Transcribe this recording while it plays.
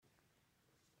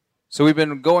So we've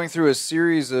been going through a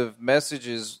series of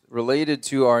messages related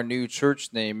to our new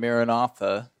church name,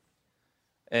 Maranatha,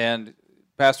 and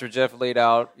Pastor Jeff laid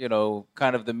out,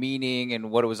 kind of the meaning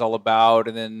and what it was all about,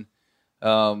 and then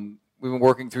we've been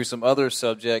working through some other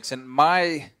subjects. And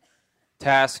my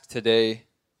task today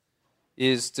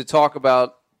is to talk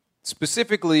about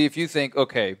specifically if you think,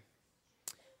 okay,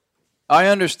 I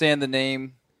understand the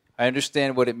name, I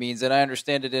understand what it means, and I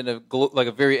understand it in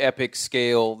a very epic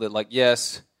scale that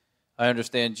yes, I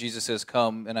understand Jesus has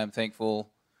come, and I'm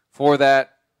thankful for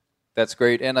that. That's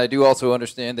great. And I do also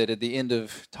understand that at the end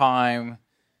of time,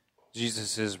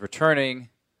 Jesus is returning.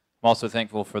 I'm also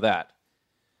thankful for that.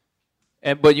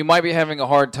 But you might be having a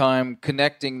hard time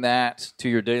connecting that to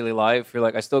your daily life. You're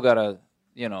like, I still got a,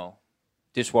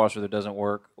 dishwasher that doesn't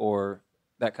work or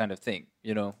that kind of thing.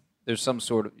 There's some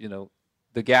sort of,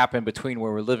 the gap in between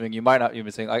where we're living. You might not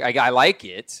even think, I like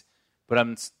it,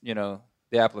 but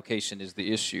the application is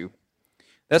the issue.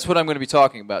 That's what I'm going to be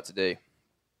talking about today.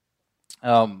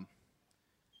 That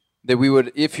we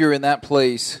would, if you're in that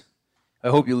place, I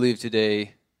hope you leave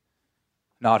today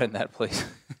not in that place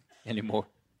anymore.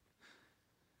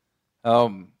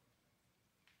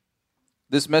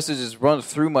 This message has run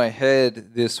through my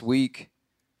head this week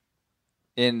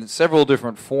in several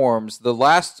different forms, the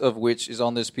last of which is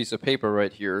on this piece of paper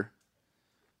right here.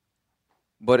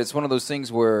 But it's one of those things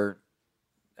where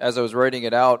as I was writing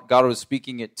it out, God was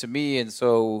speaking it to me, and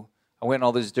so I went in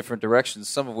all these different directions,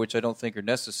 some of which I don't think are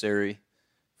necessary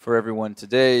for everyone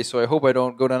today, so I hope I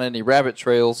don't go down any rabbit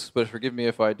trails, but forgive me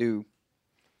if I do.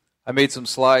 I made some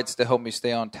slides to help me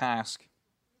stay on task.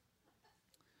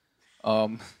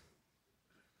 But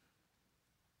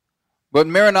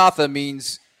Maranatha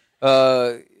means,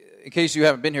 in case you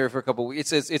haven't been here for a couple of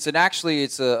weeks, it's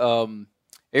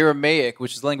Aramaic,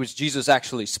 which is the language Jesus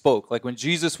actually spoke. Like when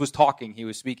Jesus was talking, he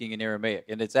was speaking in Aramaic.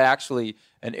 And it's actually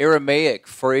an Aramaic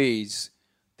phrase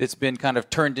that's been kind of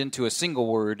turned into a single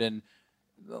word. And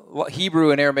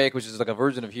Hebrew and Aramaic, which is like a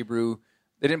version of Hebrew,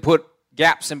 they didn't put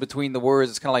gaps in between the words.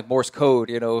 It's kind of like Morse code,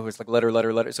 it's like letter,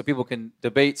 letter, letter. So people can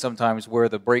debate sometimes where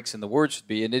the breaks in the word should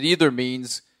be. And it either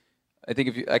means, I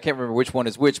can't remember which one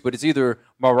is which, but it's either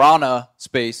Marana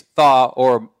space tha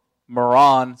or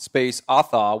Maran space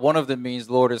atha. One of them means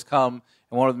the Lord has come,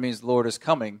 and one of them means the Lord is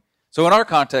coming. So in our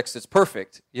context, it's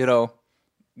perfect.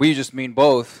 We just mean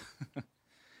both.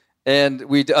 And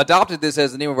we adopted this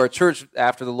as the name of our church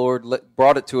after the Lord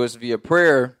brought it to us via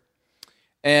prayer.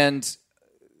 And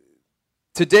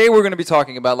today we're going to be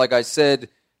talking about, like I said,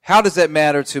 how does that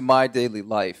matter to my daily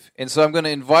life? And so I'm going to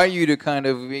invite you to kind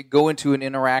of go into an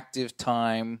interactive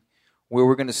time where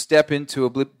we're going to step into a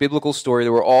biblical story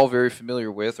that we're all very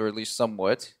familiar with, or at least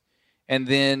somewhat, and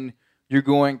then you're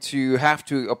going to have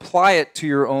to apply it to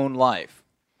your own life.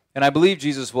 And I believe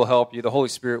Jesus will help you. The Holy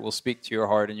Spirit will speak to your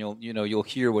heart, and you'll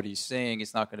hear what he's saying.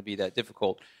 It's not going to be that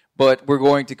difficult. But we're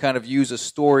going to kind of use a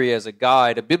story as a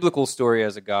guide, a biblical story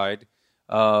as a guide,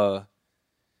 about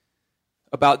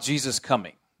Jesus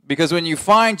coming. Because when you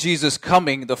find Jesus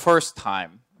coming the first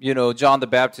time, John the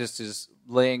Baptist is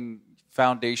laying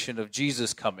foundation of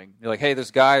Jesus coming. You're like, hey,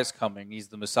 this guy is coming. He's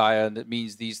the Messiah, and it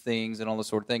means these things and all this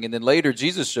sort of thing. And then later,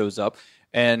 Jesus shows up,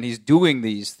 and he's doing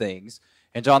these things.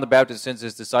 And John the Baptist sends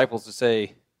his disciples to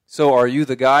say, so are you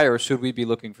the guy, or should we be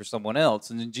looking for someone else?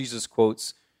 And then Jesus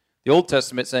quotes the Old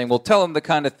Testament saying, well, tell him the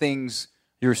kind of things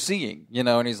you're seeing.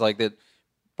 And he's like that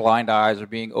blind eyes are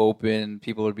being opened,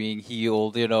 people are being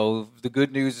healed. The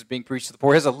good news is being preached to the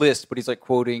poor. He has a list, but he's like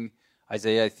quoting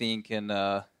Isaiah, I think,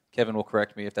 and Kevin will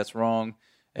correct me if that's wrong.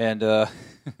 And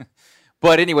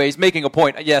but anyway, he's making a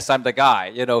point. Yes, I'm the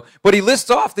guy, But he lists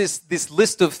off this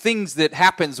list of things that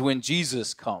happens when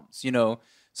Jesus comes,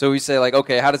 So we say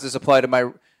okay, how does this apply to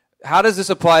my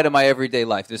everyday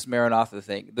life, this Maranatha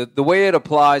thing? The way it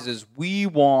applies is we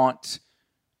want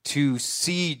to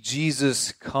see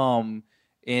Jesus come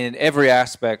in every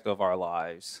aspect of our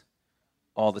lives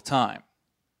all the time.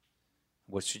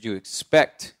 What should you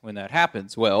expect when that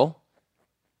happens? Well,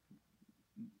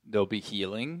 there'll be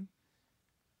healing.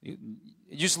 You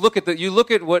just look at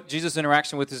what Jesus'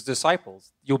 interaction with his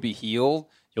disciples. You'll be healed.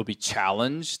 You'll be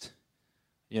challenged.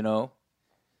 Good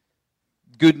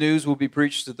news will be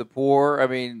preached to the poor.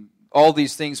 All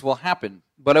these things will happen.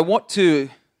 But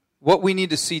what we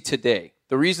need to see today,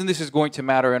 the reason this is going to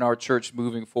matter in our church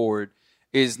moving forward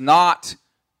is not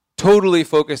totally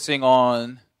focusing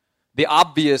on the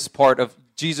obvious part of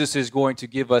Jesus is going to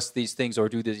give us these things or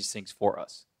do these things for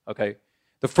us. Okay?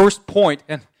 The first point,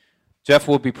 and Jeff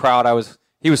will be proud,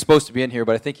 he was supposed to be in here,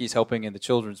 but I think he's helping in the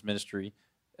children's ministry,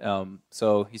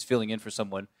 so he's filling in for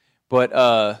someone. But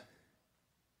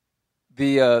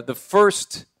the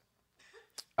first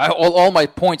All my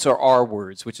points are R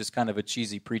words, which is kind of a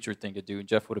cheesy preacher thing to do, and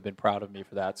Jeff would have been proud of me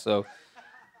for that. So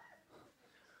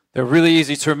they're really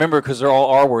easy to remember because they're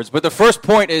all R words. But the first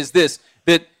point is this,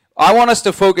 that I want us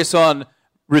to focus on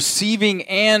receiving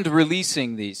and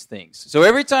releasing these things. So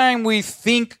every time we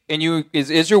think, and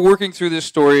as you're working through this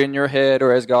story in your head,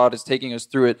 or as God is taking us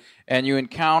through it, and you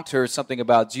encounter something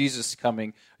about Jesus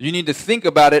coming, you need to think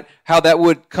about it, how that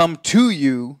would come to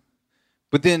you.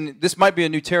 But then this might be a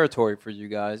new territory for you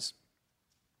guys.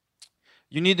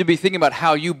 You need to be thinking about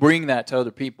how you bring that to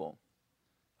other people.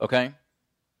 Okay?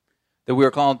 That we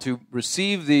are called to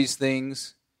receive these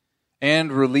things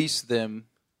and release them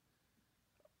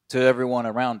to everyone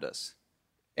around us.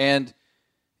 And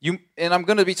I'm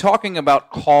going to be talking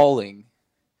about calling,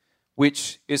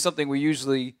 which is something we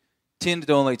usually tend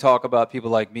to only talk about people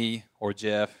like me or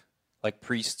Jeff, like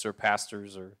priests or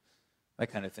pastors or that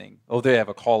kind of thing. Oh, they have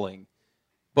a calling.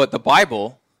 But the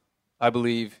Bible, I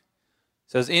believe,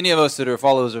 says any of us that are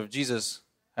followers of Jesus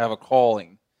have a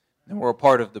calling, and we're a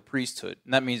part of the priesthood.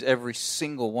 And that means every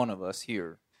single one of us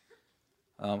here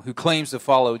who claims to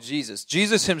follow Jesus.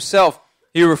 Jesus himself,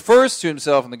 he refers to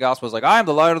himself in the Gospels like, I am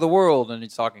the light of the world. And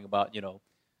he's talking about,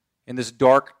 in this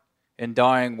dark and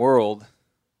dying world,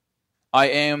 I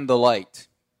am the light,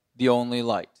 the only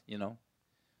light,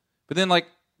 But then,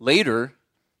 later,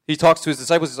 he talks to his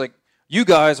disciples, he's like, you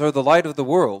guys are the light of the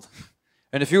world.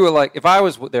 And if I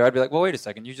was there, I'd be like, well, wait a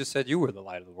second, you just said you were the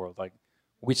light of the world.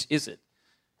 Which is it?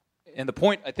 And the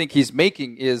point I think he's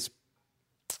making is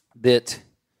that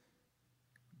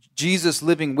Jesus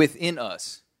living within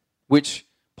us, which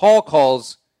Paul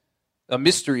calls a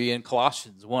mystery in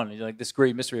Colossians 1, this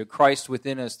great mystery of Christ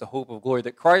within us, the hope of glory,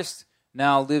 that Christ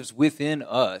now lives within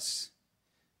us,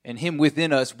 and him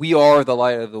within us, we are the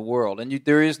light of the world. And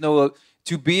there is no,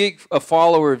 to be a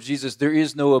follower of Jesus, there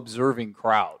is no observing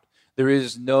crowd. There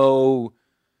is no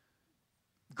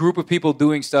group of people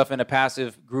doing stuff and a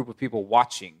passive group of people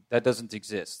watching. That doesn't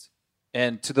exist.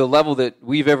 And to the level that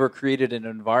we've ever created an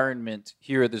environment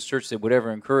here at this church that would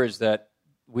ever encourage that,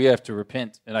 we have to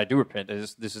repent. And I do repent.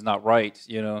 This is not right,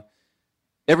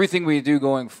 Everything we do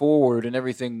going forward and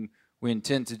everything we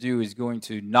intend to do is going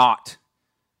to not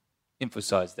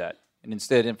emphasize that, and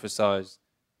instead emphasize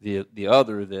the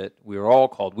other, that we are all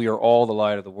called. We are all the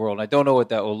light of the world. And I don't know what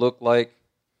that will look like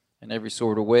in every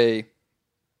sort of way,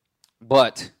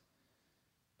 but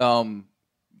you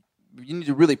need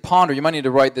to really ponder. You might need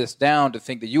to write this down to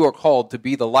think that you are called to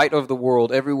be the light of the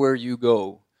world everywhere you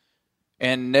go,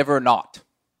 and never not.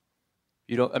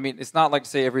 It's not like to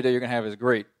say every day you're going to have is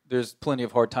great. There's plenty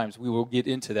of hard times. We will get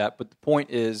into that, but the point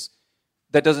is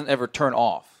that doesn't ever turn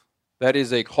off. That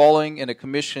is a calling and a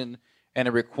commission and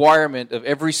a requirement of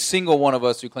every single one of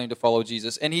us who claim to follow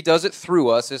Jesus. And he does it through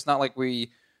us. It's not like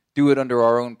we do it under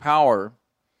our own power.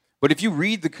 But if you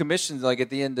read the commissions, at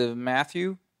the end of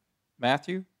Matthew?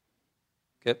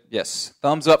 Okay, yes,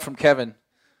 thumbs up from Kevin.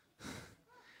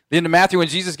 The end of Matthew, when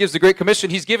Jesus gives the Great Commission,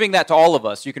 he's giving that to all of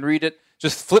us. You can read it.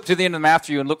 Just flip to the end of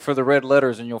Matthew and look for the red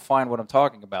letters, and you'll find what I'm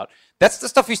talking about. That's the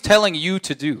stuff he's telling you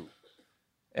to do.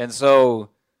 And so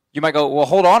you might go, well,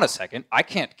 hold on a second. I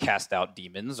can't cast out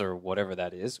demons or whatever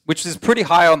that is, which is pretty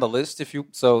high on the list,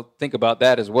 so think about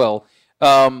that as well.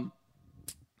 And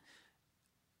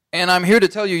I'm here to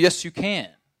tell you, yes, you can.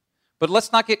 But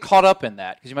let's not get caught up in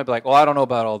that, because you might be like, well, I don't know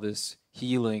about all this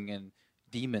healing and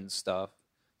demon stuff.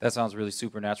 That sounds really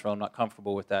supernatural. I'm not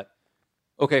comfortable with that.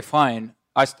 Okay, fine.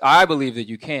 I believe that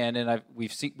you can, and we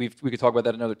could talk about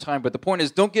that another time. But the point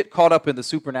is, don't get caught up in the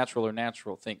supernatural or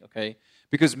natural thing, okay?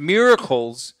 Because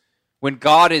miracles, when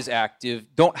God is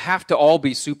active, don't have to all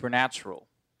be supernatural.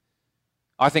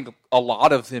 I think a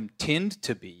lot of them tend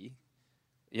to be,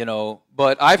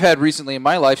 But I've had recently in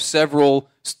my life several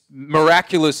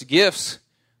miraculous gifts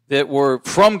that were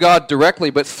from God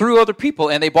directly, but through other people,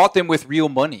 and they bought them with real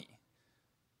money.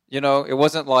 It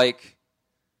wasn't like,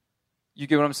 you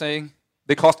get what I'm saying?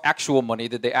 They cost actual money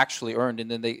that they actually earned, and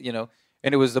then they,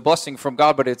 and it was a blessing from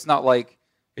God, but it's not like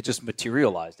it just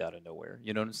materialized out of nowhere.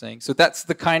 You know what I'm saying? So that's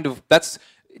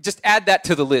just add that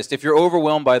to the list. If you're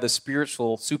overwhelmed by the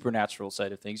spiritual, supernatural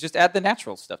side of things, just add the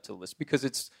natural stuff to the list, because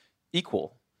it's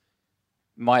equal,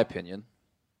 in my opinion.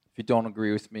 If you don't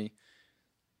agree with me,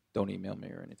 don't email me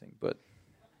or anything, but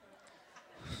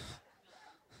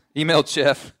email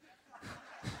Jeff.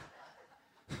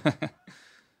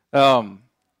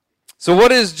 So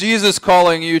what is Jesus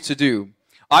calling you to do?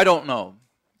 I don't know,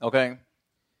 okay?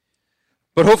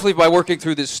 But hopefully by working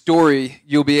through this story,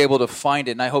 you'll be able to find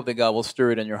it, and I hope that God will stir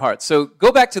it in your heart. So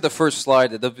go back to the first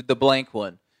slide, the blank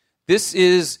one. This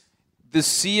is the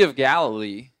Sea of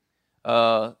Galilee,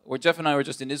 where Jeff and I were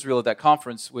just in Israel at that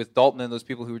conference with Dalton and those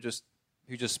people who were just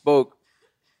who just spoke.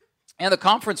 And the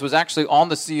conference was actually on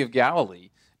the Sea of Galilee.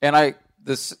 And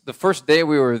the first day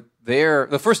we were there,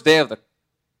 the first day of the,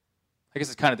 I guess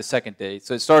it's kind of the second day.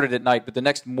 So it started at night, but the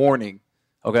next morning,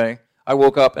 okay, I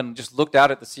woke up and just looked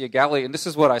out at the Sea of Galilee, and this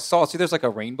is what I saw. See, there's like a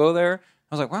rainbow there.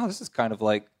 I was like, wow, this is kind of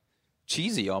like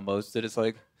cheesy almost. That it's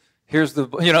like, here's the,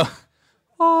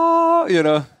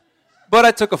 But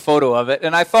I took a photo of it,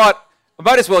 and I thought I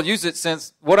might as well use it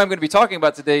since what I'm going to be talking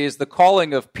about today is the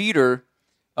calling of Peter,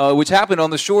 which happened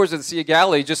on the shores of the Sea of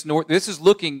Galilee, just north. This is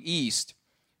looking east.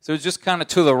 So it's just kind of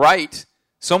to the right.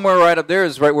 Somewhere right up there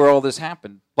is right where all this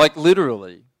happened. Like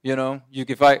literally,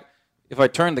 if I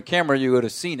turned the camera, you would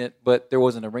have seen it, but there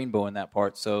wasn't a rainbow in that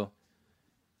part, so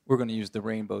we're going to use the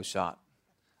rainbow shot.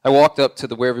 I walked up to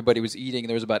where everybody was eating, and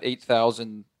there was about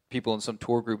 8,000 people in some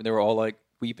tour group, and they were all like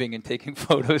weeping and taking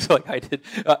photos like I did.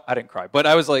 I didn't cry, but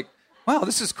I was like, wow,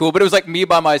 this is cool. But it was like me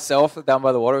by myself down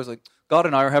by the water. I was like, God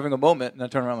and I are having a moment, and I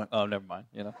turned around like, oh, never mind,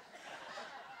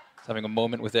 It's having a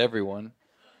moment with everyone.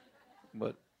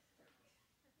 But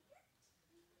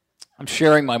I'm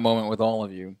sharing my moment with all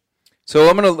of you.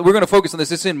 So we're gonna focus on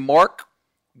this. It's in Mark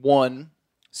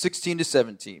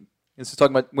 1:16-17. This is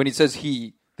talking about when he says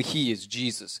he, the he is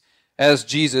Jesus. As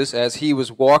he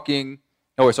was going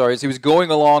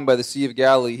along by the Sea of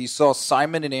Galilee, he saw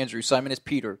Simon and Andrew. Simon is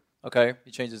Peter. Okay,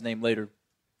 he changed his name later.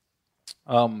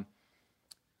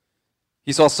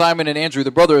 He saw Simon and Andrew,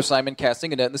 the brother of Simon,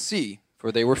 casting a net in the sea,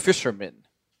 for they were fishermen.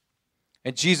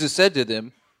 And Jesus said to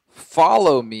them,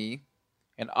 "Follow me,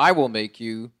 and I will make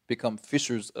you become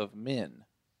fishers of men."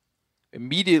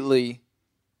 Immediately,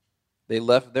 they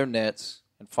left their nets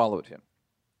and followed him.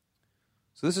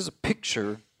 So this is a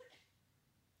picture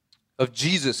of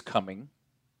Jesus coming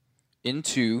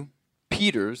into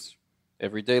Peter's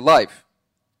everyday life.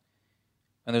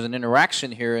 And there's an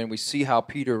interaction here, and we see how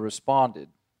Peter responded.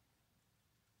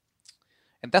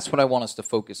 And that's what I want us to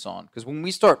focus on. Because when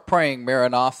we start praying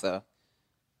Maranatha,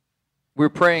 we're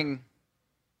praying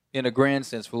in a grand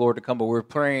sense for the Lord to come, but we're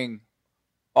praying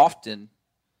often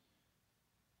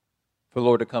for the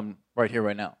Lord to come right here,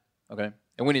 right now. Okay?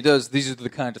 And when he does, these are the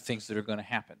kind of things that are going to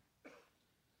happen.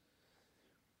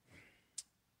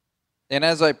 And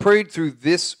as I prayed through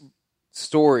this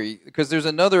story, because there's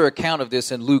another account of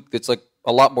this in Luke that's like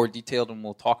a lot more detailed, and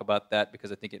we'll talk about that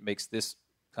because I think it makes this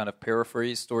kind of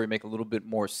paraphrase story make a little bit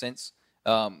more sense.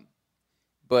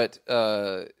 But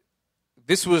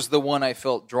this was the one I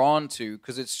felt drawn to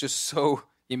because it's just so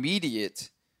immediate.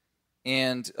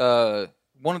 And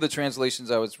one of the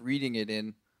translations I was reading it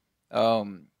in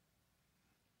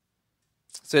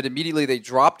said, immediately they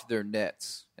dropped their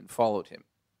nets and followed him.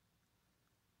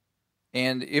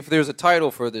 And if there's a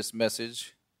title for this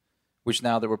message, which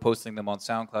now that we're posting them on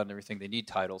SoundCloud and everything, they need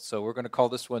titles. So we're going to call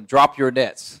this one Drop Your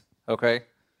Nets, okay?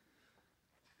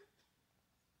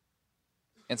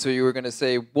 And so you were going to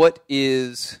say, what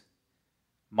is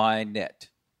my net?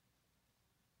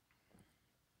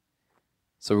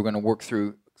 So we're going to work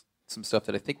through some stuff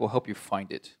that I think will help you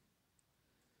find it.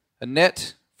 A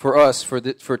net for us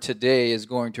for today is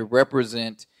going to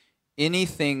represent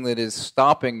anything that is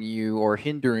stopping you or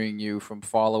hindering you from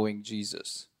following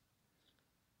Jesus.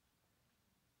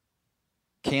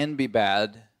 Can be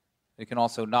bad. It can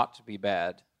also not be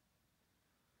bad.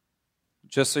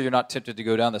 Just so you're not tempted to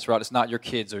go down this route, it's not your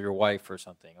kids or your wife or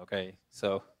something, okay?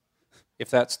 So if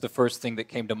that's the first thing that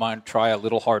came to mind, try a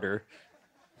little harder.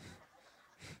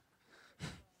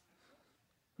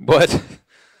 But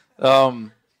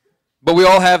we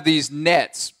all have these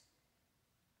nets.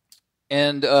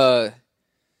 And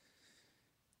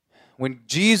when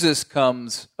Jesus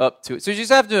comes up to it, so you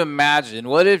just have to imagine,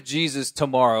 what if Jesus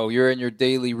tomorrow, you're in your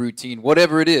daily routine,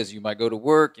 whatever it is, you might go to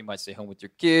work, you might stay home with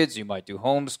your kids, you might do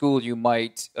homeschool, you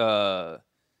might,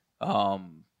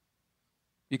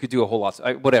 you could do a whole lot,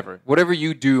 whatever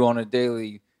you do on a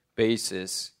daily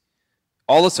basis,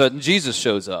 all of a sudden Jesus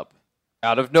shows up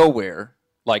out of nowhere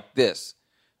like this.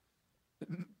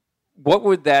 What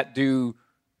would that do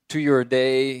to your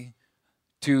day,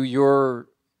 to your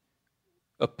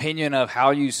opinion of how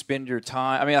you spend your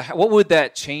time? I mean, what would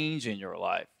that change in your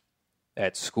life?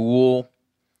 At school,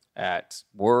 at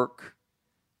work?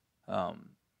 What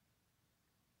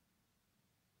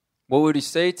would he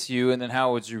say to you, and then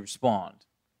how would you respond?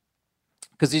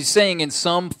 Because he's saying in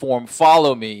some form,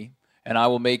 follow me, and I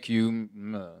will make you,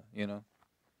 He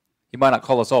might not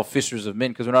call us all fishers of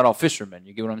men, because we're not all fishermen.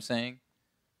 You get what I'm saying?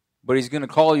 But he's going to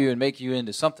call you and make you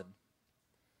into something.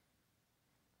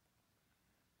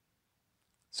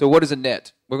 So what is a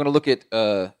net? We're going to look at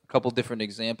a couple different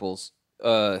examples.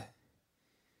 In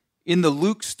the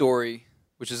Luke story,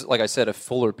 which is, like I said, a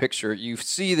fuller picture, you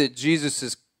see that Jesus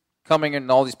is coming and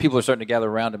all these people are starting to gather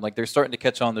around him. Like they're starting to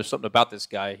catch on. There's something about this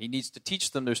guy. He needs to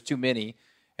teach them. There's too many.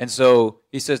 And so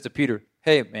he says to Peter,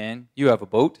 hey, man, you have a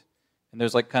boat? And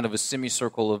there's like kind of a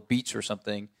semicircle of beach or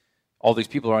something. All these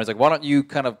people are. He's like, why don't you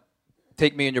kind of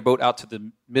take me and your boat out to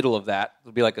the middle of that?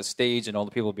 It'll be like a stage and all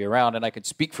the people will be around. And I can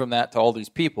speak from that to all these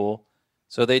people.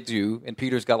 So they do. And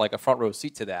Peter's got like a front row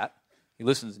seat to that. He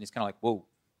listens and he's kind of like, whoa,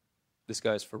 this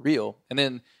guy's for real. And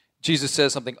then Jesus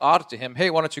says something odd to him.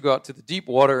 Hey, why don't you go out to the deep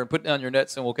water and put down your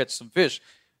nets and we'll catch some fish.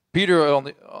 Peter,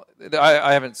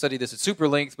 I haven't studied this at super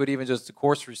length, but even just the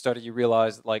cursory study, you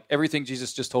realize that like everything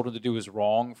Jesus just told him to do is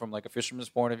wrong from like a fisherman's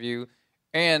point of view,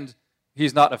 and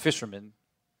he's not a fisherman.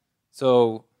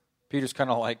 So Peter's kind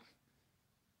of like,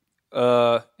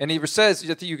 and he says, I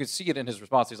think you can see it in his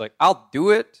response. He's like, I'll do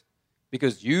it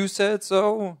because you said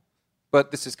so,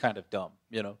 but this is kind of dumb,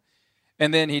 you know.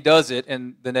 And then he does it,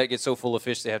 and the net gets so full of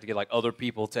fish they have to get like other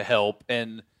people to help,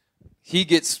 and he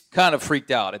gets kind of freaked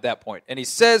out at that point. And he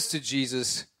says to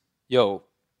Jesus, yo,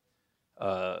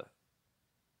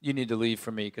 you need to leave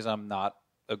from me because I'm not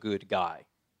a good guy.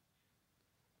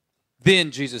 Then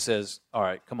Jesus says, all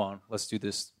right, come on, let's do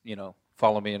this, you know,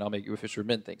 follow me and I'll make you a fisher of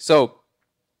men thing. So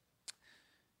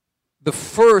the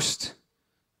first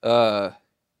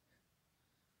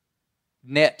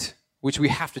net, which we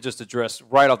have to just address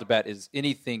right off the bat, is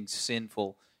anything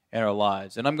sinful in our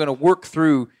lives. And I'm going to work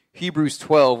through Hebrews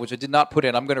 12, which I did not put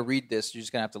in. I'm going to read this. You're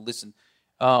just going to have to listen.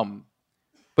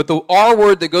 But the R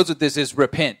word that goes with this is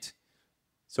repent.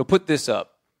 So put this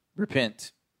up.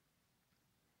 Repent.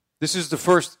 This is the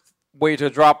first way to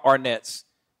drop our nets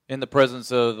in the presence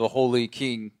of the Holy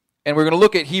King. And we're going to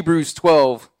look at Hebrews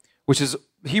 12, which is,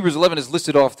 Hebrews 11 is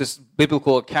listed off this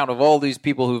biblical account of all these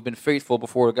people who have been faithful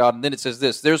before God. And then it says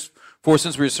this, therefore,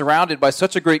 since we are surrounded by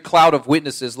such a great cloud of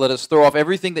witnesses, let us throw off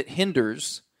everything that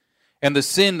hinders and the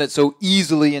sin that so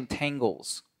easily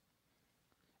entangles.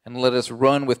 And let us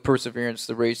run with perseverance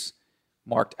the race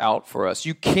marked out for us.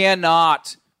 You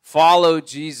cannot follow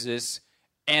Jesus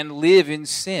and live in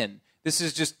sin. This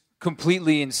is just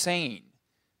completely insane.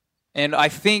 And I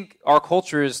think our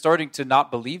culture is starting to not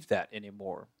believe that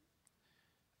anymore.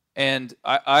 And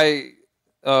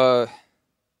when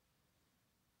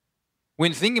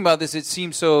thinking about this, it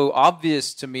seemed so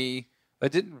obvious to me, I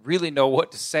didn't really know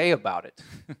what to say about it.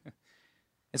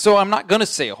 And so I'm not going to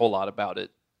say a whole lot about it.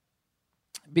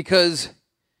 Because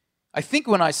I think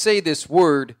when I say this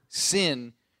word,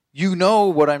 sin, you know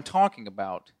what I'm talking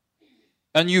about.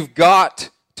 And you've got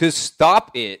to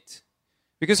stop it.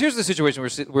 Because here's the situation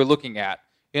we're looking at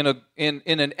in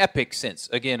an epic sense,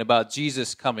 again, about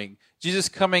Jesus coming. Jesus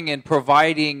coming and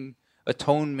providing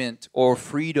atonement or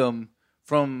freedom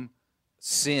from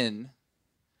sin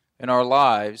in our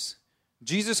lives.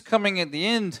 Jesus coming at the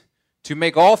end to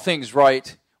make all things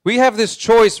right. We have this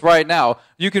choice right now.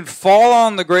 You can fall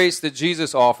on the grace that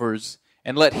Jesus offers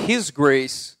and let His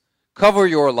grace cover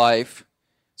your life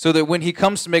so that when He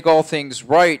comes to make all things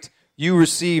right, you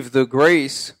receive the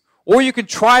grace. Or you can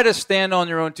try to stand on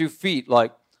your own 2 feet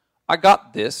like, I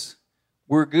got this,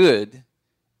 we're good.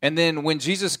 And then when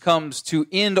Jesus comes to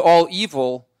end all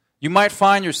evil, you might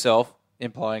find yourself,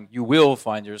 implying you will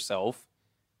find yourself,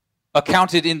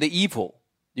 accounted in the evil.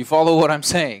 You follow what I'm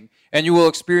saying? And you will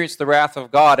experience the wrath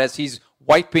of God as He's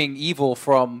wiping evil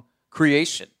from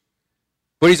creation.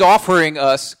 But He's offering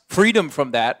us freedom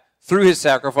from that through His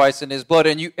sacrifice and His blood.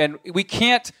 And we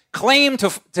can't claim to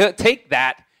take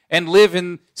that and live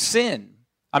in sin.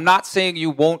 I'm not saying you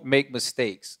won't make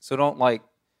mistakes. So don't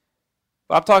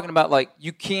but I'm talking about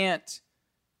you can't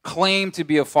claim to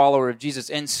be a follower of Jesus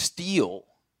and steal.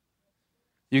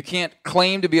 You can't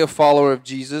claim to be a follower of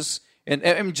Jesus.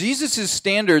 And Jesus'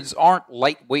 standards aren't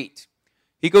lightweight.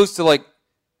 He goes to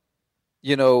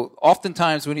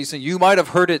oftentimes when he's saying, you might have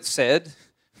heard it said,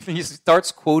 he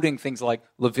starts quoting things like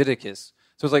Leviticus.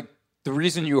 So it's the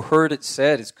reason you heard it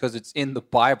said is because it's in the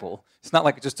Bible. It's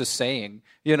not just a saying.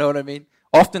 You know what I mean?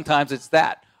 Oftentimes it's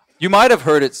that. You might have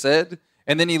heard it said,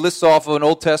 and then he lists off an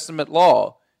Old Testament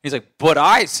law. He's like, but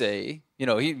I say,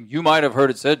 you might have heard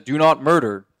it said, do not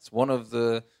murder. It's one of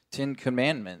the 10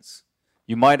 commandments.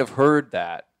 You might have heard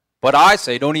that. But I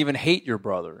say, don't even hate your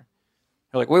brother.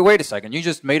 You're like, wait a second. You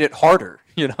just made it harder.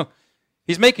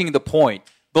 He's making the point.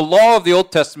 The law of the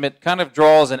Old Testament kind of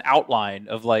draws an outline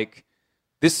of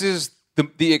this is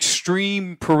the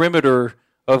extreme perimeter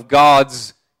of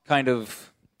God's kind of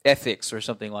ethics or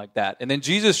something like that. And then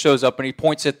Jesus shows up and he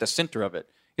points at the center of it.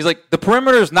 He's like, the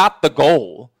perimeter is not the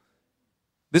goal.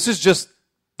 This is just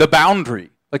the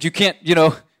boundary. You can't,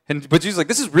 but Jesus is like,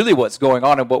 this is really what's going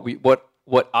on and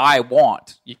what I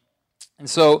want. And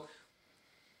so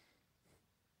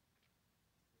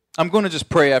I'm going to just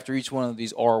pray after each one of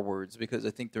these R words because I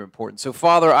think they're important. So,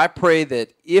 Father, I pray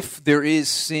that if there is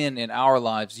sin in our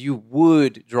lives, you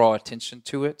would draw attention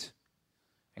to it.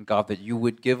 And God, that you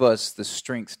would give us the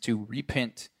strength to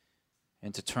repent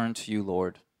and to turn to you,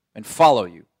 Lord, and follow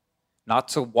you. Not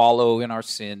to wallow in our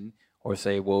sin or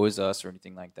say, woe is us or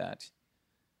anything like that.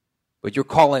 But you're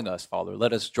calling us, Father.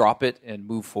 Let us drop it and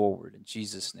move forward in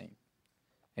Jesus' name.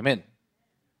 Amen.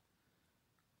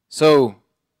 So,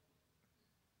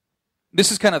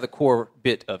 this is kind of the core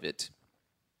bit of it.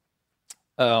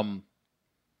 When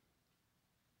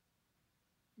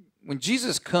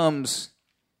Jesus comes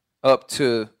up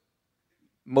to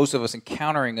most of us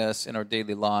encountering us in our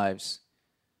daily lives,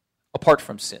 apart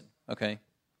from sin, okay?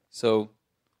 So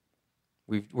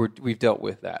we've dealt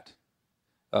with that.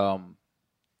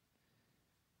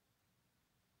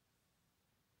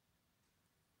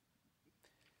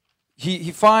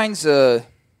 He finds a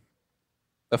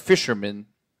fisherman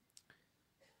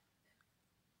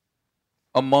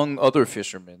among other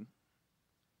fishermen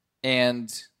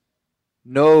and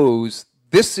knows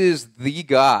this is the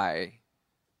guy.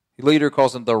 He later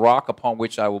calls him the rock upon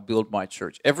which I will build my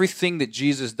church. Everything that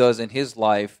Jesus does in his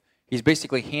life, he's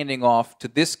basically handing off to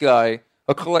this guy,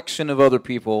 a collection of other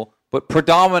people, but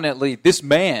predominantly this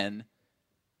man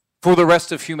for the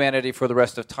rest of humanity, for the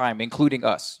rest of time, including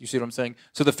us. You see what I'm saying?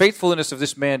 So the faithfulness of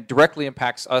this man directly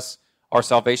impacts us, our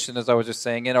salvation, as I was just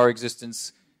saying, and our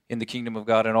existence in the kingdom of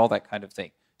God and all that kind of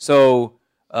thing. So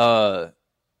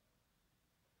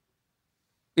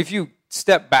if you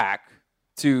step back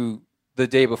to the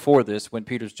day before this when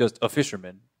Peter's just a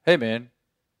fisherman, hey man,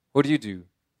 what do?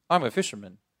 I'm a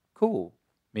fisherman. Cool.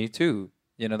 Me too.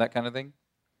 You know, that kind of thing.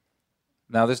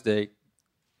 Now this day,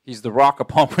 he's the rock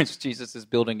upon which Jesus is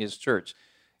building his church.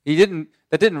 That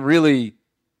didn't really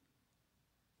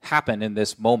happen in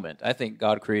this moment. I think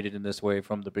God created in this way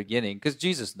from the beginning because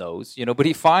Jesus knows, but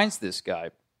he finds this guy.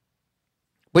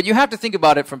 But you have to think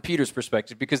about it from Peter's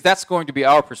perspective because that's going to be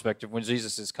our perspective when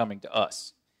Jesus is coming to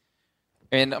us.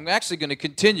 And I'm actually going to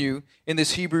continue in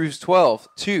this Hebrews 12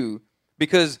 too,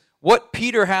 because what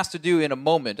Peter has to do in a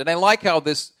moment, and I like how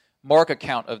this Mark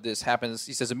account of this happens,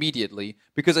 he says immediately,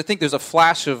 because I think there's a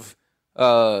flash of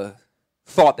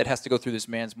thought that has to go through this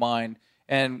man's mind,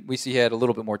 and we see he had a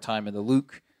little bit more time in the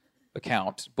Luke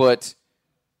account. But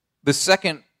the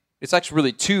second, it's actually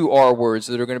really two R words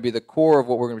that are going to be the core of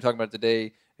what we're going to be talking about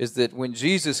today, is that when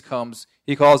Jesus comes,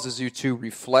 he causes you to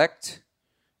reflect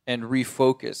and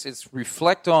refocus. It's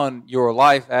reflect on your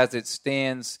life as it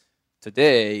stands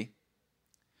today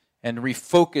and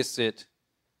refocus it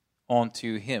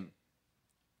onto him.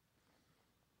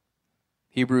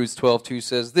 Hebrews 12:2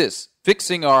 says this,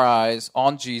 fixing our eyes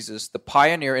on Jesus, the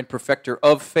pioneer and perfecter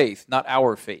of faith, not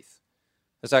our faith.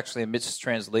 There's actually a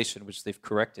mistranslation which they've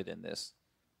corrected in this.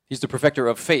 He's the perfecter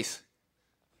of faith.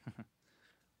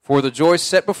 For the joy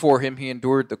set before him, he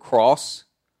endured the cross,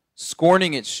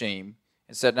 scorning its shame,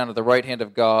 and sat down at the right hand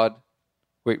of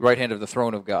the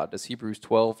throne of God. That's Hebrews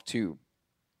 12:2.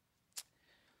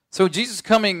 So Jesus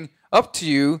coming up to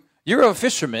you, you're a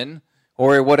fisherman,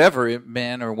 or whatever,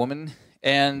 man or woman,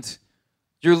 and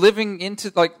you're living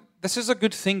into, this is a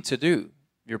good thing to do.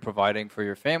 You're providing for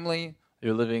your family,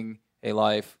 you're living a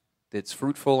life that's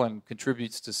fruitful and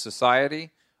contributes to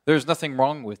society. There's nothing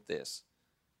wrong with this.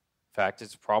 In fact,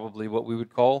 it's probably what we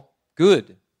would call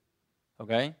good.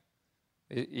 Okay?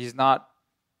 He's not,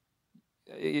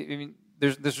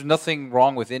 there's nothing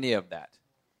wrong with any of that.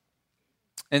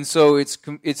 And so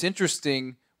it's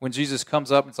interesting when Jesus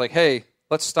comes up, it's like, hey,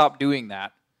 let's stop doing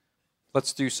that.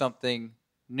 Let's do something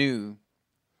new.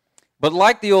 But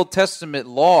like the Old Testament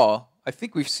law, I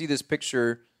think we see this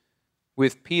picture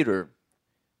with Peter,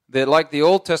 that like the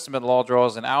Old Testament law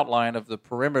draws an outline of the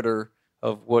perimeter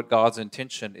of what God's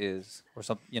intention is, or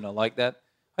something, like that.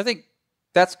 I think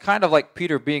that's kind of like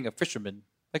Peter being a fisherman.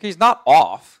 Like, he's not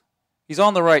off. He's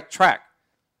on the right track.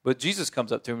 But Jesus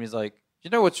comes up to him and he's like, you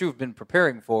know what you've been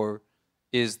preparing for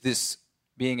is this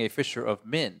being a fisher of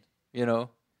men, He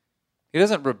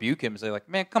doesn't rebuke him and say, like,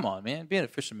 man, come on, man. Being a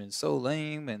fisherman is so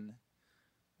lame, and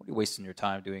what are you wasting your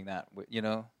time doing that? Why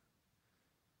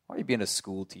are you being a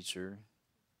school teacher?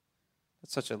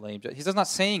 That's such a lame job. He's not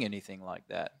saying anything like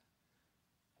that.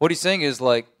 What he's saying is,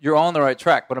 like, you're on the right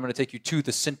track, but I'm going to take you to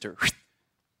the center.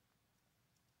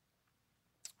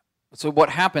 So what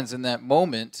happens in that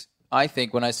moment, I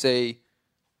think, when I say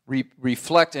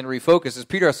reflect and refocus, is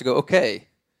Peter has to go, okay.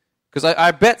 Because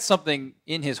I bet something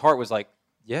in his heart was like,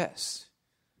 yes,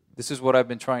 this is what I've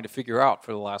been trying to figure out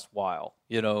for the last while.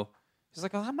 He's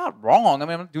like, I'm not wrong. I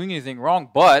mean, I'm not doing anything wrong,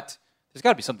 but there's got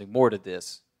to be something more to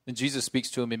this. And Jesus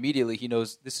speaks to him immediately. He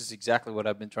knows this is exactly what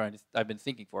I've been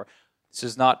thinking for. This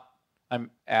is not,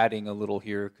 I'm adding a little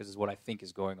here because it's what I think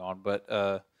is going on, but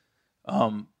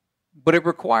it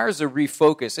requires a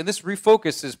refocus, and this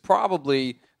refocus is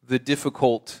probably the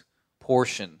difficult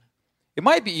portion. It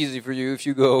might be easy for you if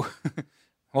you go,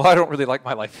 well, I don't really like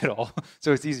my life at all,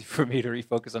 so it's easy for me to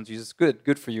refocus on Jesus.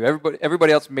 Good for you.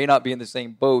 Everybody else may not be in the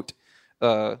same boat,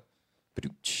 but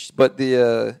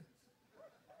the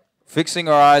fixing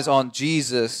our eyes on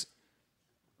Jesus,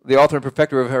 the author and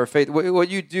perfecter of our faith, what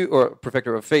you do, or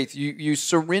perfecter of faith, you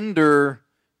surrender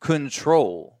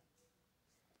control,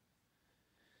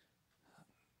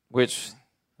 which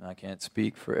I can't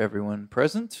speak for everyone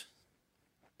present,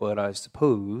 but I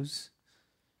suppose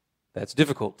that's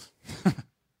difficult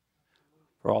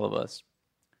for all of us.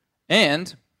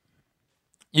 And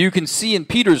you can see in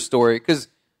Peter's story, because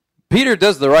Peter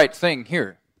does the right thing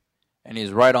here, and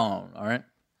he's right on, all right?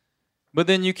 But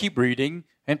then you keep reading,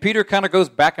 and Peter kind of goes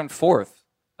back and forth.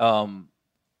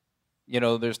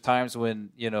 There's times when,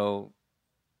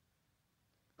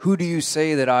 who do you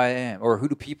say that I am? Or who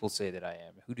do people say that I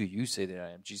am? Who do you say that I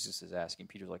am? Jesus is asking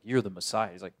Peter, like, you're the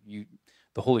Messiah. He's like,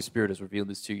 the Holy Spirit has revealed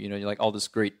this to you. You're like, all this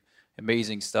great,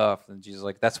 amazing stuff. And Jesus is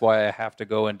like, that's why I have to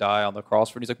go and die on the cross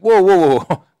for it. And he's like,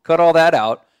 whoa, cut all that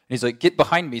out. And he's like, get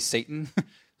behind me, Satan.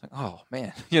 Like, oh,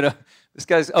 man, this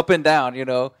guy's up and down,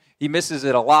 He misses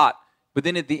it a lot. But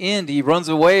then at the end, he runs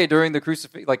away during the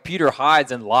crucifixion. Like, Peter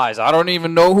hides and lies. I don't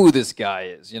even know who this guy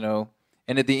is, And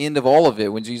at the end of all of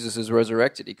it, when Jesus is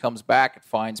resurrected, he comes back and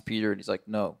finds Peter, and he's like,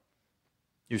 no,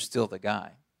 you're still the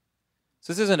guy.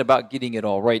 So this isn't about getting it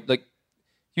all right. Like,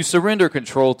 you surrender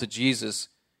control to Jesus.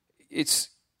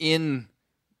 It's in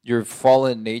your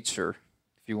fallen nature,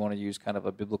 if you want to use kind of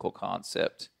a biblical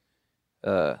concept.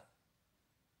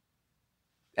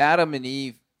 Adam and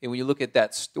Eve, and when you look at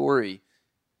that story,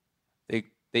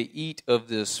 they eat of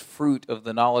this fruit of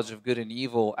the knowledge of good and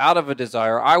evil out of a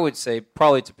desire. I would say,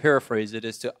 probably to paraphrase it,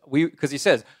 is because he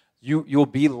says, you'll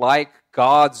be like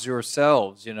gods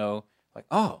yourselves, like,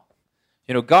 oh,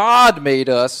 God made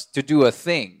us to do a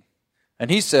thing,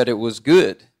 and he said it was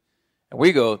good. And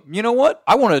we go, you know what?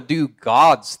 I want to do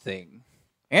God's thing,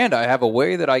 and I have a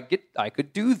way that I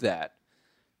could do that.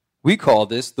 We call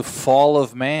this the fall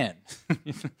of man.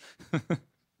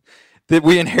 That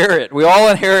we inherit. We all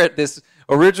inherit this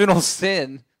original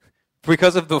sin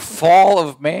because of the fall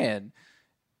of man.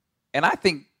 And I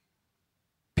think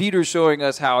Peter's showing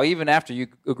us how even after you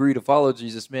agree to follow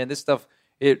Jesus, man, this stuff,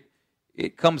 it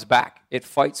comes back. It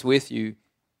fights with you,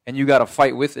 and you got to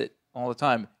fight with it all the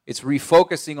time. It's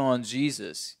refocusing on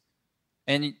Jesus.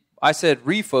 And I said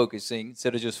refocusing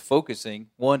instead of just focusing,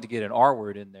 one, to get an R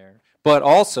word in there, but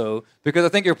also because I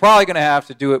think you're probably going to have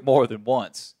to do it more than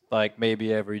once, like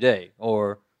maybe every day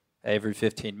or every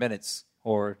 15 minutes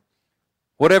or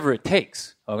whatever it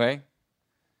takes, okay?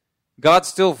 God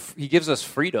still, he gives us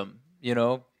freedom,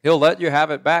 He'll let you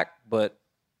have it back, but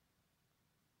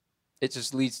it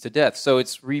just leads to death. So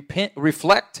it's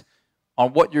reflect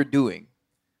on what you're doing,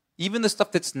 even the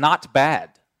stuff that's not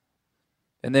bad,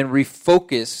 and then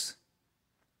refocus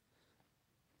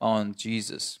on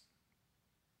Jesus.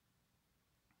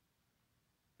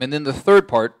 And then the third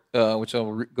part, which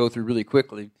I'll go through really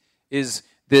quickly, is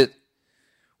that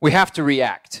we have to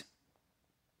react.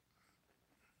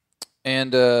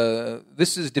 And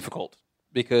this is difficult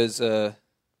because, put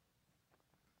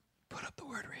up the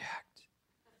word react.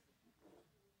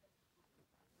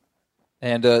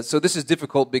 And so this is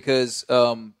difficult because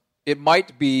it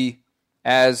might be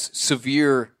as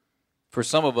severe for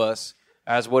some of us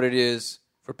as what it is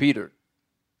for Peter.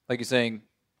 Like he's saying,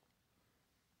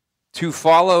 to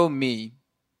follow me,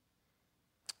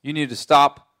 you need to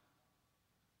stop.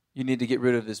 You need to get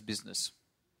rid of this business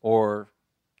or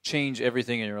change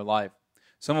everything in your life.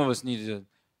 Some of us need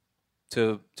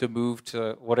to move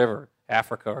to whatever,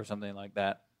 Africa or something like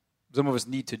that. Some of us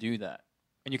need to do that.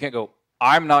 And you can't go,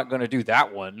 I'm not going to do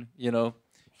that one. It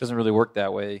doesn't really work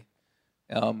that way.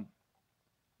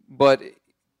 But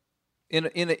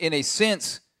in a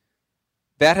sense,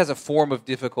 that has a form of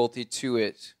difficulty to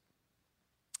it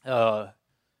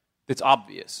that's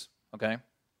obvious, okay?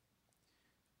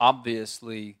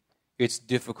 Obviously, it's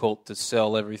difficult to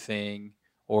sell everything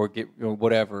or get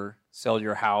whatever, sell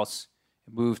your house,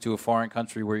 move to a foreign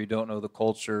country where you don't know the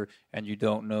culture and you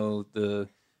don't know the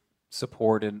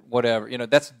support and whatever.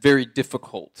 That's very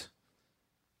difficult.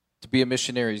 To be a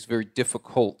missionary is very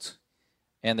difficult.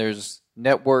 And there's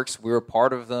networks, we're a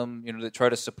part of them, that try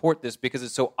to support this because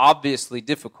it's so obviously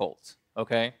difficult,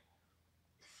 okay?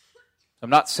 I'm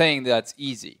not saying that's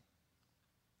easy,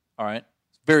 all right?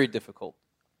 It's very difficult.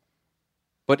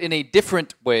 But in a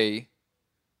different way,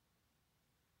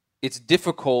 it's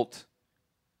difficult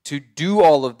to do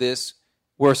all of this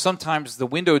where sometimes the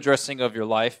window dressing of your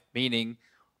life, meaning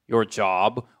your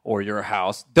job or your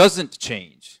house, doesn't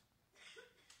change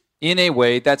in a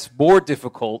way that's more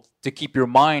difficult to keep your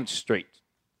mind straight.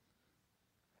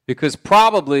 Because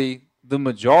probably the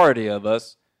majority of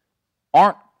us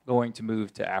aren't going to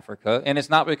move to Africa, and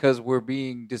it's not because we're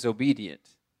being disobedient.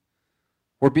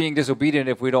 We're being disobedient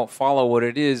if we don't follow what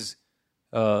it is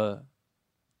that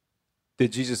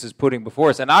Jesus is putting before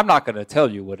us. And I'm not going to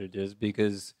tell you what it is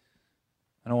because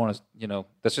I don't want to,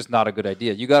 that's just not a good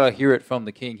idea. You got to hear it from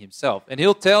the King himself. And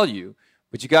he'll tell you,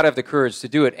 but you got to have the courage to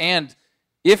do it. And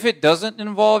if it doesn't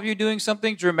involve you doing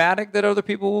something dramatic that other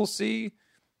people will see,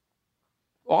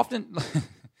 often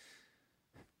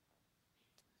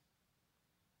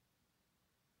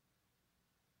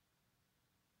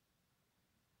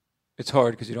it's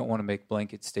hard because you don't want to make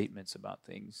blanket statements about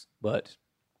things. But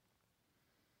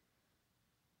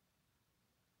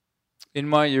in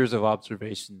my years of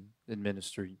observation in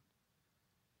ministry,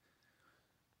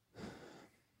 it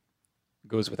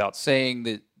goes without saying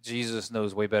that Jesus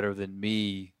knows way better than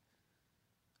me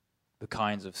the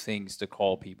kinds of things to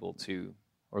call people to,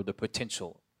 or the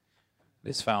potential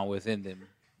that's found within them.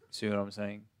 See what I'm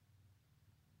saying?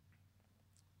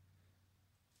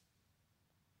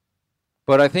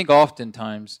 But I think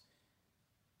oftentimes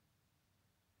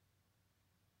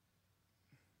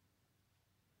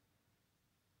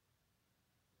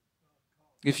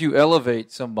if you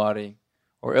elevate somebody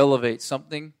or elevate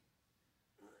something,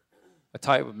 a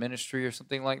type of ministry or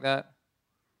something like that,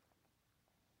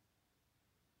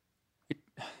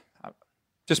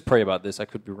 just pray about this. I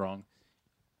could be wrong.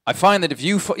 I find that if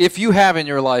you have in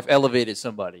your life elevated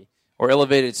somebody or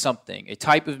elevated something, a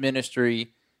type of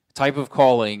ministry, a type of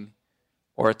calling,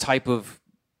 or a type of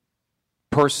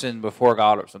person before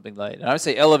God or something like that, and I would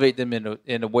say elevate them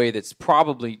in a way that's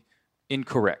probably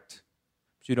incorrect.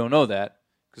 But you don't know that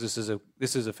because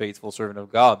this is a faithful servant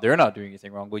of God. They're not doing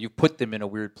anything wrong, but you put them in a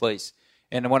weird place.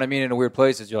 And what I mean in a weird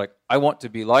place is you're like, I want to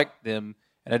be like them,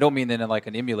 and I don't mean then like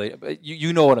an emulate. But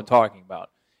you know what I'm talking about.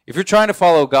 If you're trying to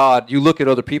follow God, you look at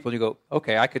other people and you go,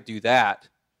 okay, I could do that.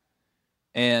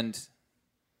 And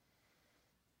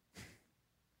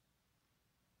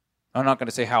I'm not going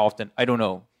to say how often. I don't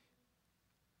know.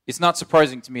 It's not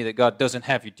surprising to me that God doesn't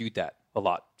have you do that a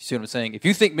lot. You see what I'm saying? If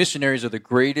you think missionaries are the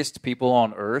greatest people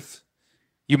on earth,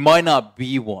 you might not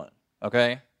be one,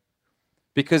 okay?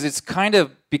 Because it's kind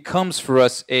of becomes for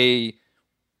us a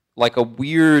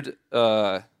weird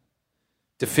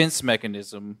defense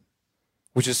mechanism,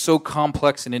 which is so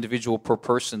complex and individual per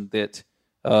person that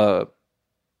I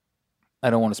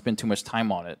don't want to spend too much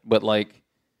time on it. But like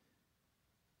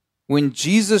when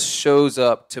Jesus shows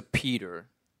up to Peter,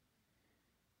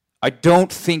 I don't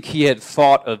think he had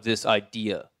thought of this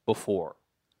idea before.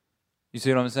 You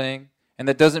see what I'm saying? And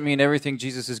that doesn't mean everything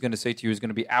Jesus is going to say to you is going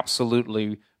to be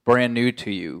absolutely brand new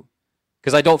to you.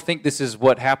 Because I don't think this is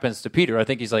what happens to Peter. I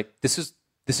think he's like, this is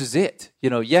it.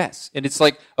 Yes. And it's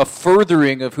like a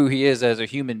furthering of who he is as a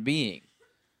human being.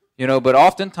 But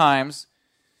oftentimes,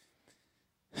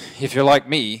 if you're like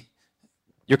me,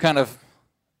 you're kind of,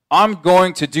 I'm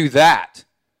going to do that.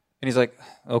 And he's like,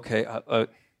 okay,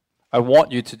 I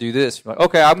want you to do this. You're like,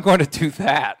 okay, I'm going to do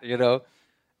that,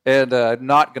 And I'm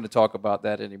not going to talk about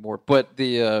that anymore. But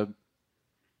when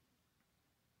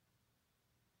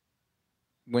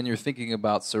you're thinking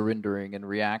about surrendering and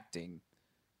reacting,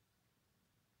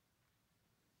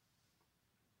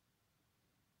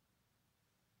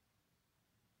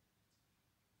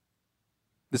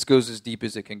 this goes as deep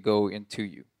as it can go into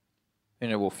you,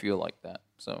 and it will feel like that.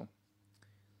 So,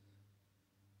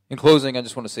 in closing, I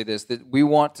just want to say this, that we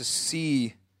want to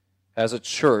see, as a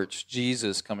church,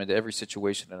 Jesus come into every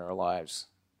situation in our lives,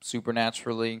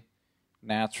 supernaturally,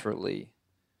 naturally,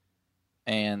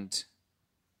 and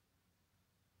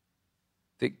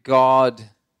that God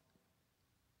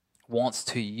wants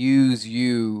to use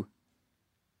you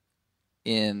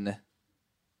in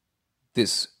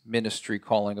this ministry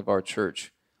calling of our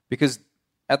church. Because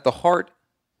at the heart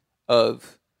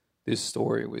of this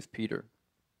story with Peter,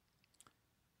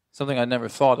 something I never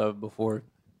thought of before,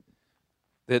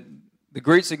 that the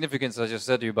great significance I just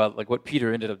said to you about like what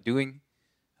Peter ended up doing,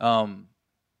 I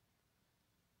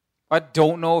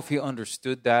don't know if he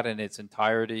understood that in its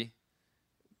entirety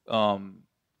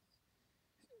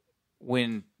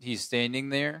when he's standing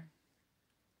there,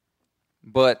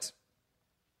 but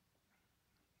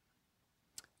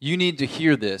you need to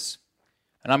hear this,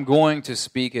 and I'm going to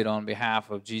speak it on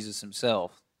behalf of Jesus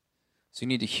himself. So you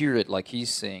need to hear it like he's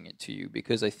saying it to you,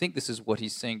 because I think this is what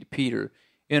he's saying to Peter.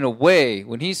 In a way,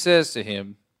 when he says to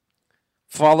him,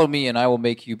 follow me and I will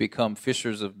make you become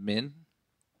fishers of men,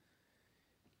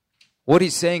 What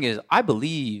he's saying is, I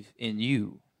believe in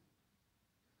you.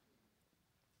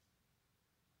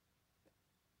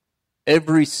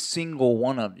 Every single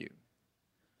one of you.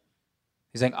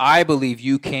 He's saying, I believe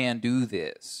you can do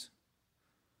this.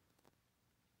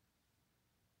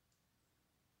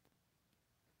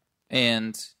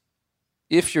 And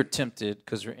if you're tempted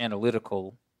because you're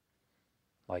analytical,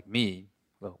 like me,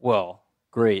 well,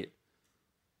 great.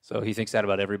 So he thinks that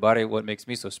about everybody. What makes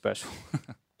me so special?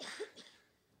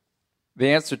 The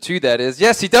answer to that is,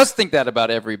 yes, he does think that about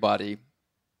everybody.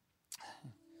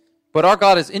 But our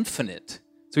God is infinite.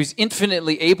 So he's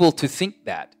infinitely able to think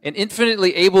that, and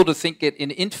infinitely able to think it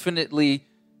in infinitely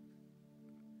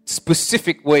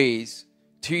specific ways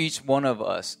to each one of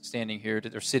us standing here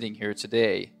or sitting here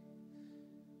today.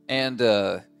 And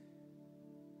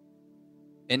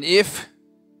if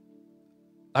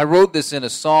I wrote this in a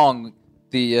song,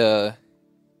 the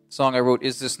song I wrote,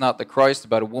 "Is This Not the Christ?"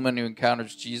 about a woman who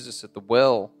encounters Jesus at the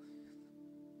well,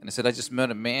 and I said, I just met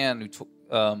a man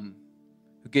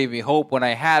who gave me hope when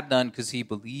I had none because he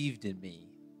believed in me.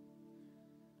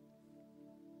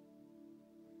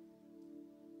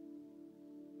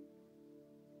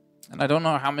 And I don't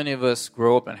know how many of us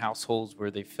grow up in households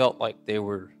where they felt like they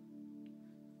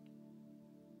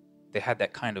had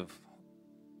that kind of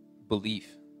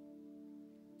belief.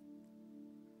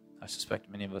 I suspect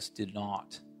many of us did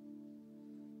not.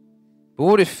 But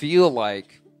what would it feel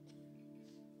like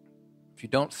if you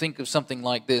don't think of something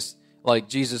like this, like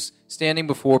Jesus standing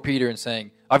before Peter and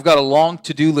saying, I've got a long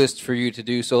to-do list for you to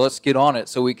do, so let's get on it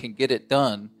so we can get it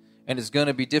done. And it's going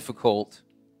to be difficult.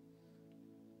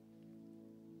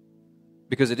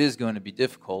 Because it is going to be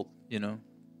difficult, you know.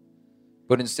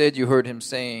 But instead you heard him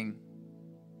saying,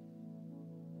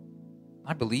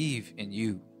 I believe in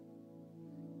you.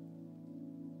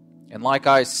 And like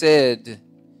I said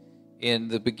in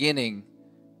the beginning,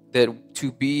 that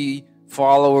to be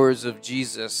followers of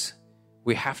Jesus,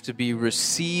 we have to be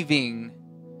receiving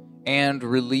and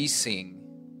releasing.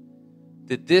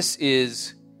 That this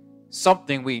is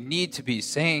something we need to be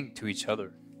saying to each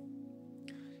other.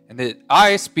 And that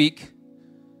I speak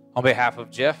on behalf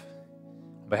of Jeff,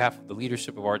 on behalf of the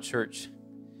leadership of our church,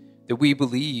 that we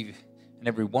believe in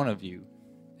every one of you.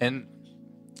 And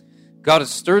God has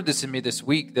stirred this in me this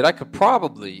week that I could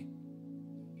probably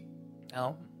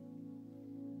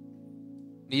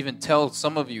even tell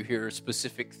some of you here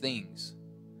specific things.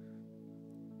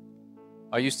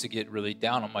 I used to get really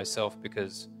down on myself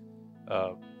because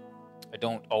I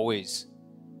don't always...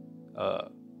 I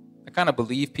kind of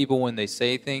believe people when they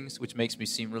say things, which makes me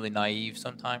seem really naive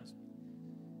sometimes.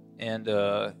 And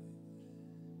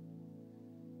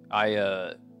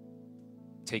I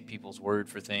take people's word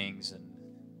for things, and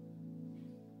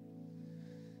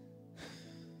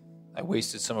I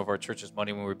wasted some of our church's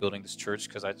money when we were building this church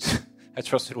because I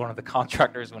trusted one of the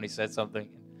contractors when he said something.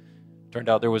 Turned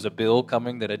out there was a bill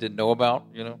coming that I didn't know about,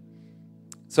 you know.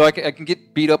 So I can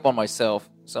get beat up on myself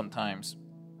sometimes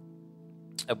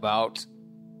about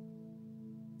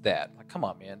that. Like, come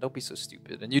on, man, don't be so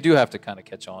stupid. And you do have to kind of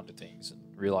catch on to things and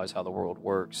realize how the world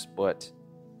works. But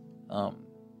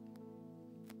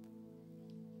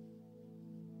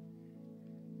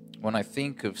when I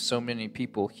think of so many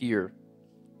people here,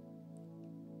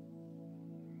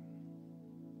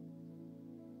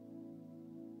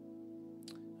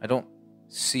 I don't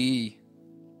see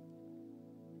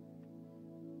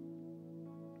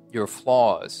your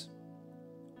flaws.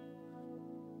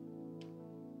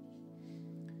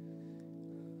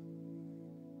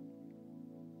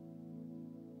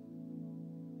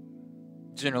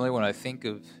 Generally, when I think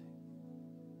of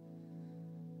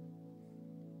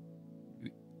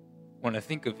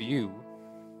you,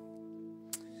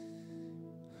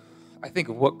 I think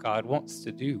of what God wants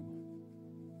to do.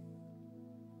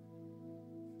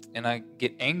 And I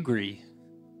get angry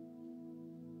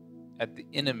at the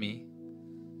enemy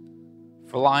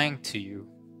for lying to you.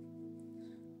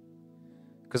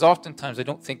 Because oftentimes I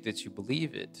don't think that you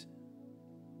believe it.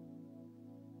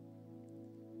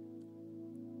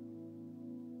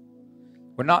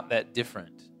 We're not that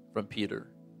different from Peter.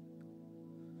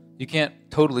 You can't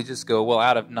totally just go, well,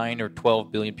 out of 9 or 12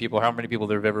 billion people, how many people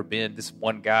there have ever been? This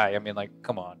one guy. I mean, like,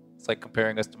 come on. It's like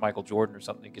comparing us to Michael Jordan or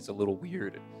something. It gets a little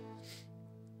weird.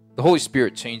 The Holy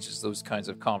Spirit changes those kinds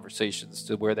of conversations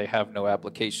to where they have no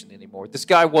application anymore. This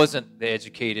guy wasn't the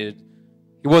educated.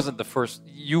 He wasn't the first.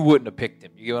 You wouldn't have picked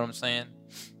him. You get what I'm saying?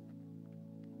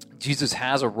 Jesus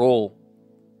has a role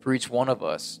for each one of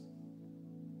us.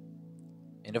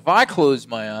 And if I close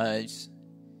my eyes,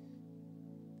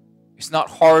 it's not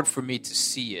hard for me to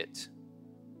see it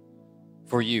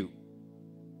for you.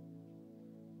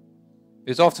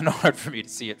 It's often hard for me to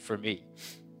see it for me.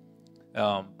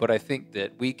 But I think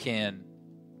that we can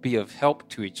be of help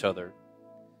to each other.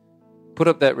 Put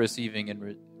up that receiving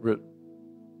and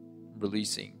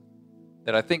releasing.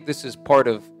 That I think this is part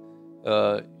of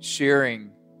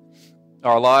sharing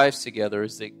our lives together,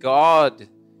 is that God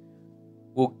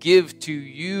will give to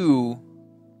you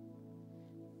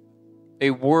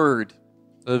a word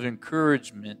of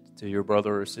encouragement to your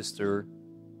brother or sister,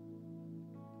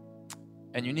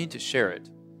 and you need to share it.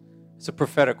 It's a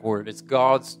prophetic word. It's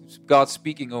God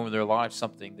speaking over their lives,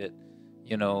 something that,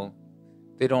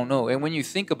 they don't know. And when you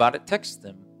think about it, text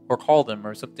them or call them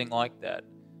or something like that.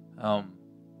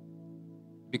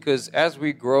 Because as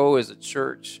we grow as a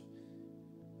church,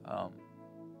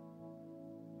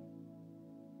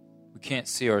 we can't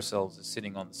see ourselves as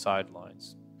sitting on the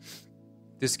sidelines.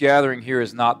 This gathering here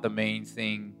is not the main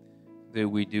thing that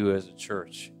we do as a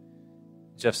church.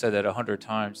 Jeff said that 100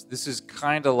 times. This is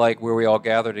kind of like where we all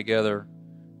gather together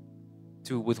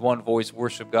to, with one voice,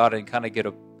 worship God and kind of get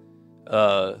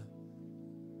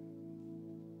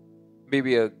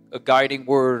maybe a guiding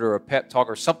word or a pep talk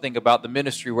or something about the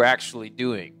ministry we're actually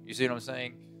doing. You see what I'm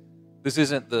saying? This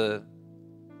isn't the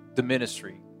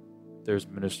ministry. There's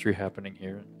ministry happening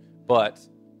here. But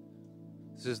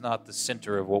this is not the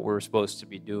center of what we're supposed to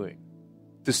be doing.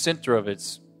 The center of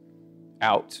it's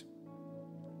out.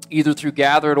 Either through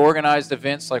gathered, organized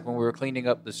events like when we were cleaning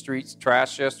up the streets,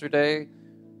 trash yesterday,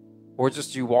 or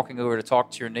just you walking over to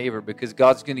talk to your neighbor, because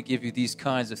God's going to give you these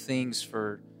kinds of things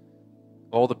for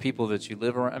all the people that you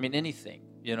live around. I mean, anything,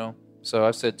 So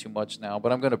I've said too much now,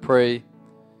 but I'm going to pray.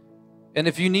 And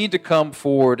if you need to come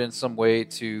forward in some way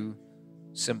to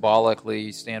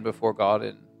symbolically stand before God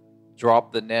and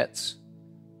drop the nets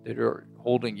that are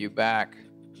holding you back,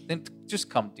 then just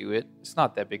come do it. It's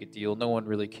not that big a deal. No one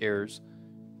really cares.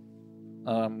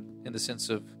 In the sense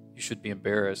of you should be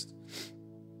embarrassed.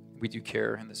 We do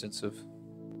care in the sense of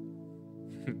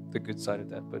the good side of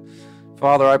that. But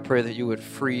Father, I pray that you would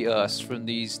free us from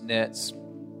these nets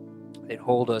that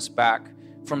hold us back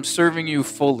from serving you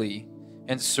fully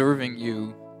and serving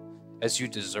you as you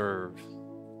deserve.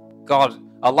 God,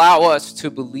 allow us to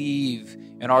believe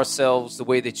in ourselves the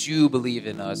way that you believe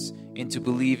in us, and to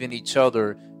believe in each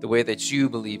other the way that you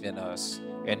believe in us,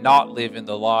 and not live in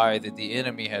the lie that the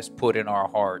enemy has put in our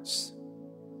hearts.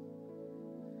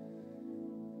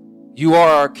 You are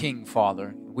our King,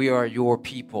 Father. We are your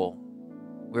people.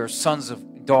 We are sons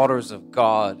and daughters of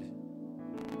God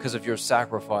because of your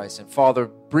sacrifice. And Father,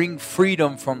 bring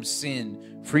freedom from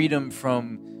sin, freedom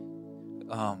from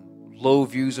low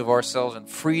views of ourselves, and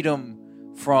freedom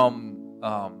from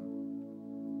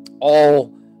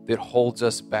all that holds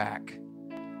us back.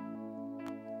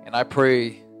 And I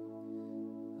pray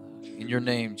in your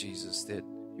name, Jesus, that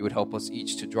you would help us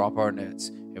each to drop our nets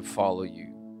and follow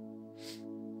you.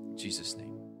 In Jesus' name.